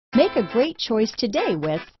Make a great choice today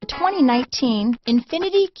with the 2019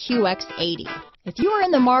 INFINITI QX80. If you are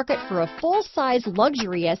in the market for a full-size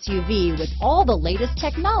luxury SUV with all the latest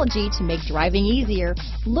technology to make driving easier,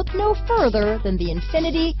 look no further than the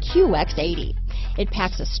INFINITI QX80. It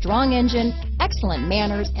packs a strong engine, excellent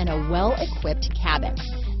manners, and a well-equipped cabin.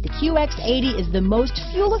 The QX80 is the most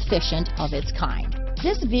fuel-efficient of its kind.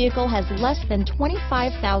 This vehicle has less than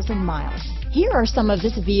 25,000 miles. Here are some of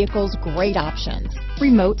this vehicle's great options: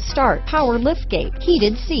 remote start, power liftgate,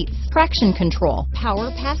 heated seats, traction control,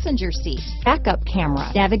 power passenger seat, backup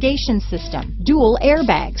camera, navigation system, dual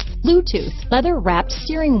airbags, Bluetooth, leather-wrapped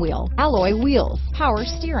steering wheel, alloy wheels, power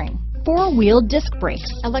steering, four-wheel disc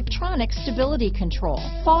brakes, electronic stability control,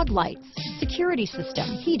 fog lights, security system,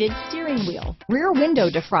 heated steering wheel, rear window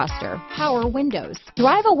defroster, power windows.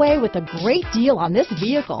 Drive away with a great deal on this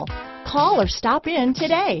vehicle. Call or stop in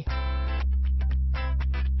today.